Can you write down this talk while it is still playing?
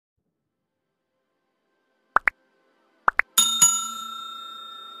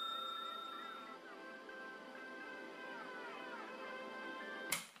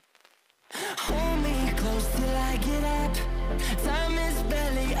get up. Time is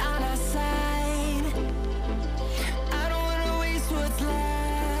barely on our side. I don't wanna waste what's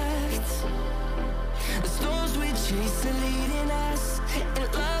left. The storms we chase are leading us,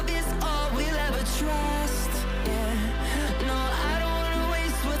 and love is all we'll ever trust. Yeah, no, I don't wanna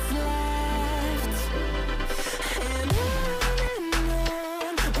waste what's left. And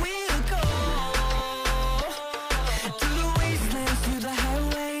on we'll go, through the wastelands, through the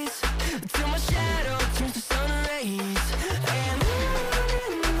highways, till my shadow turns to sun rays. And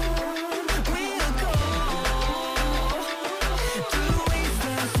on we'll go, through the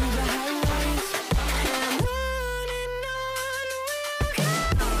wastelands, through the highways, and on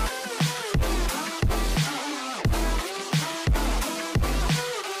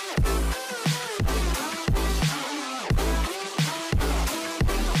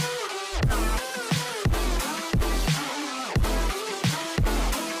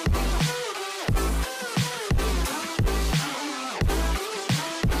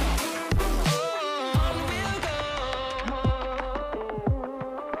we'll go.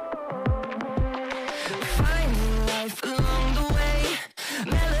 Finding life along the way,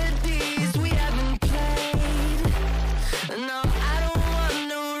 melodies we haven't played. No, I don't want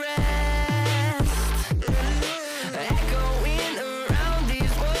no rest. Echoing around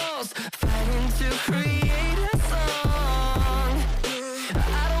these walls, fighting to create a song. I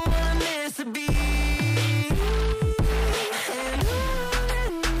don't wanna miss a beat. And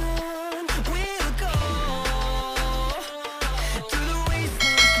on we'll go, through the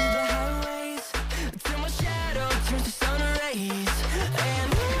wastelands, through the highways, till my shadow turns to sun rays.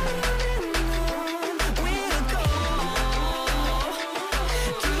 And on we'll go,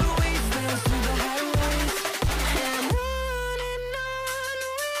 through the wastelands, through the highways, and on we'll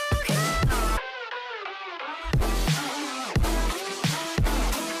go.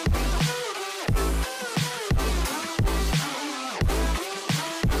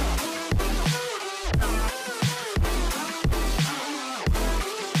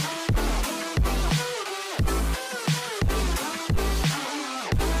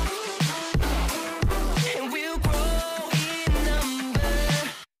 And we'll grow in number,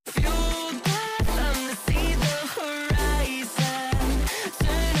 fueled by them to see the horizon,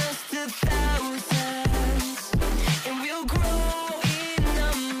 turn us to thousands. And we'll grow in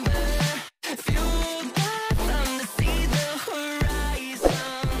number, fueled by them to see the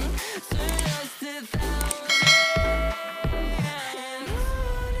horizon, turn us to thousands. And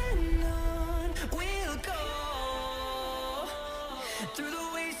on we'll go, through the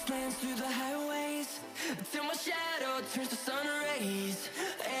wastelands, through the highways, till my shadow turns to sun rays.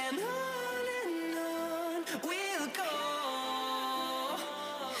 And on we'll go,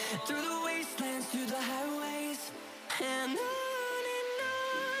 through the wastelands, through the highways, and on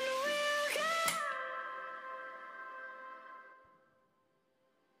we'll go.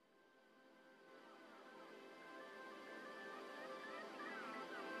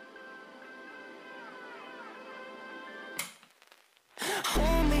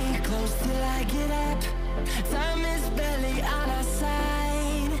 Hold me close till I get up. Time is barely on our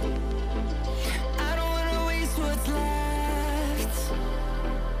side. I don't wanna waste what's left.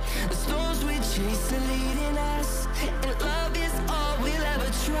 The storms we chase are leading us, and love is all we'll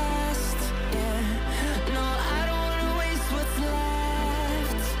ever trust. Yeah, no, I don't wanna waste what's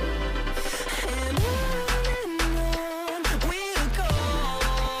left. And on we'll go,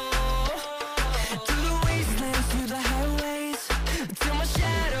 through the wastelands, through the highways, till my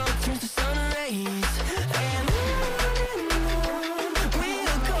shadow turns to sun rays. And on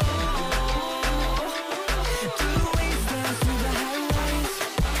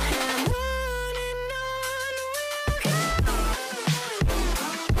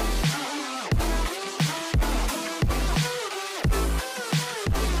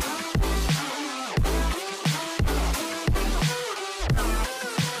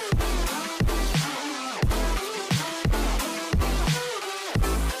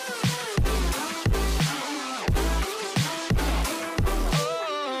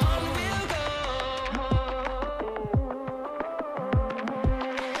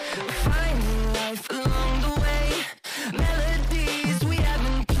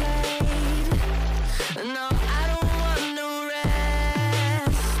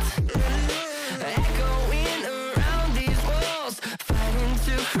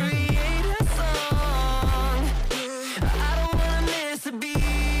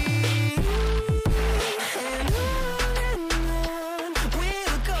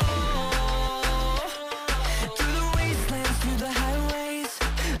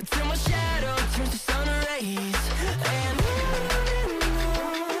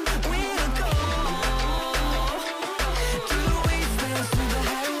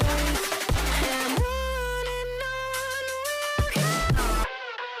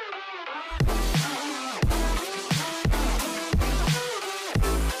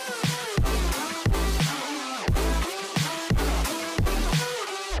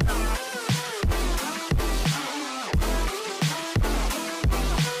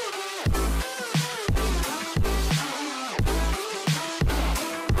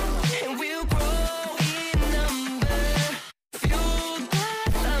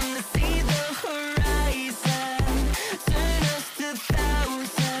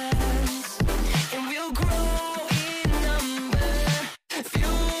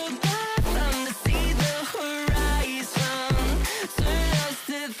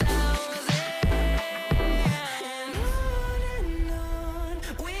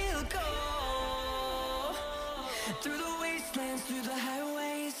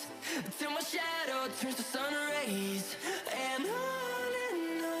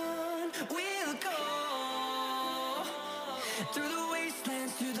through the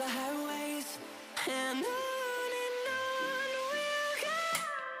wastelands, through the highways, and on we'll go.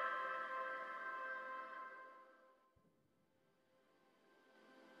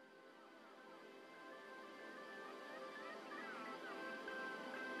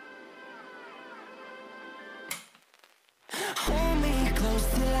 Hold me close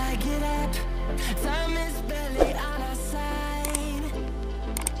till I get up. Time is barely on our side.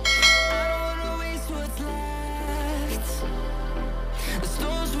 I don't wanna waste what's left. The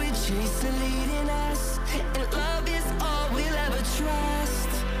storms we chase are leading us, and love is all we'll ever trust.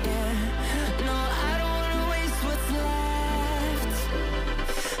 Yeah, no, I don't wanna waste what's left.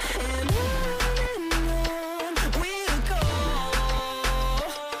 And on we'll go,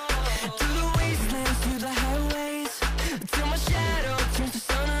 through the wastelands, through the highways, till my shadow turns to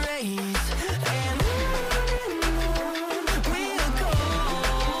sun rays. And on we'll go,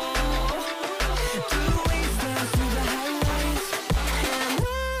 through the wastelands, through the highways, and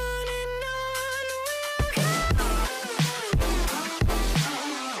on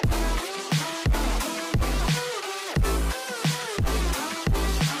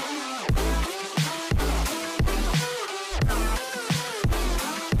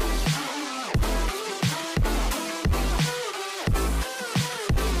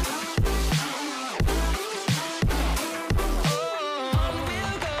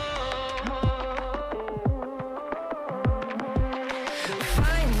we'll go.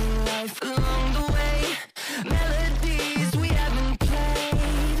 Finding life along the way, melodies we haven't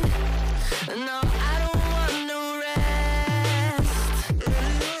played. No, I don't want no rest.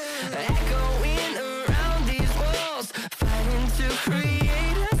 Echoing around these walls, fighting to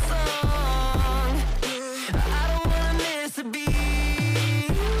create a song. I don't wanna miss a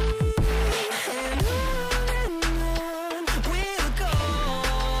beat. And on we'll go,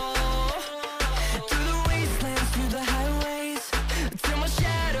 through the wastelands, through the highways, till my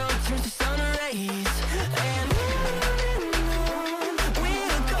shadow turns to sun rays. And on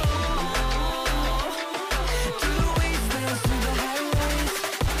we'll go, through the wastelands, through the highways,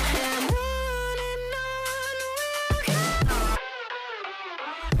 and on we'll go.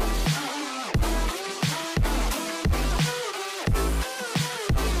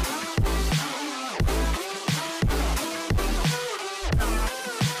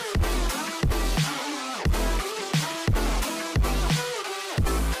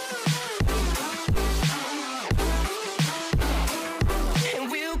 And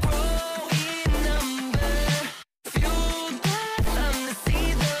we'll grow in number, fueled by them to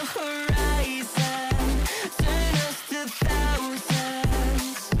see the horizon, turn us to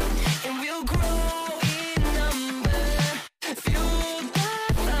thousands. And we'll grow in number, fueled by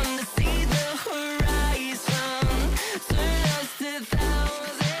them to see the horizon, turn us to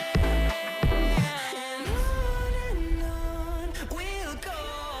thousands. And on we'll go,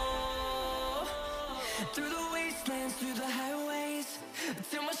 through the wastelands, through the highways,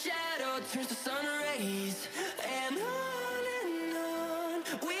 till my shadow turns to sun rays. And on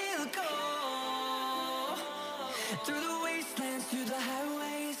we'll go, through the wastelands, through the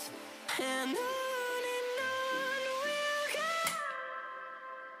highways, and on we'll go.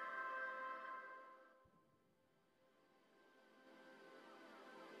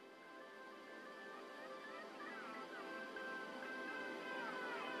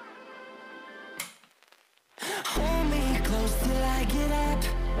 Hold me close till I get up.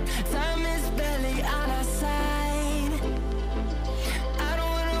 Time is barely on our side. I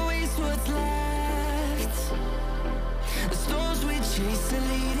don't wanna waste what's left. The storms we chase are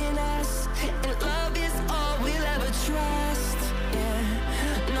leading us, and love is all we'll ever trust. Yeah,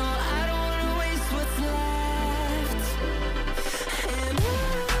 no, I don't wanna waste what's left. And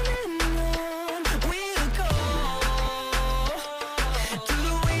on we'll go, through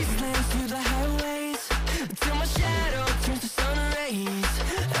the wastelands, through the highways, till my shadow turns to sun rays.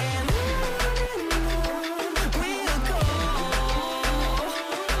 And on we'll go,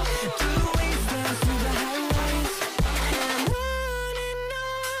 through the wastelands, through the highways, and on we'll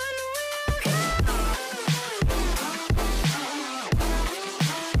go.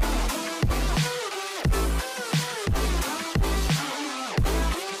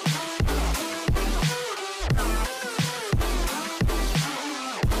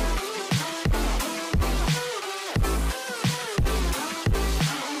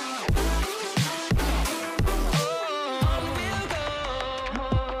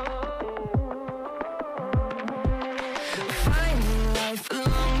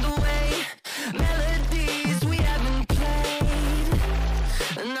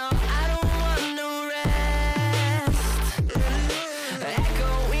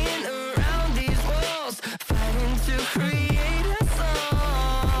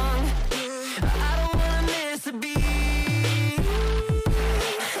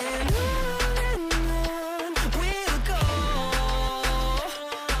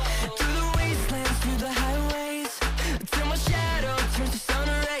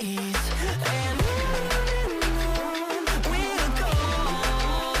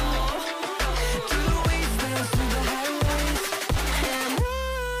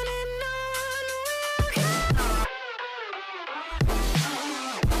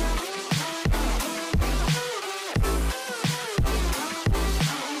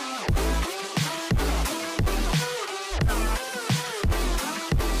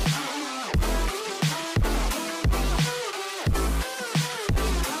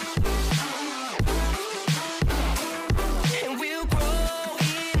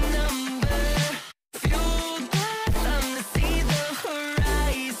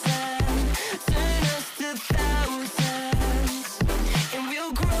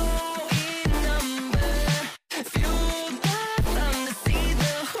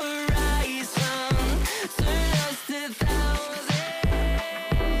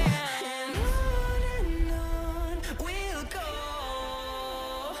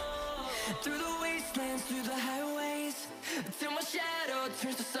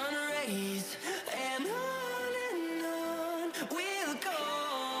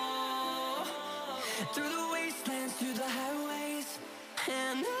 through the wastelands, through the highways,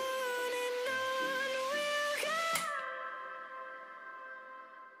 and on we'll go.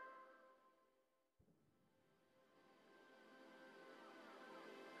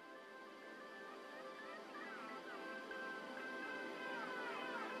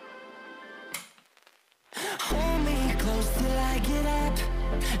 Hold me close till I get up.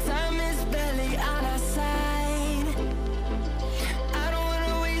 Time is barely on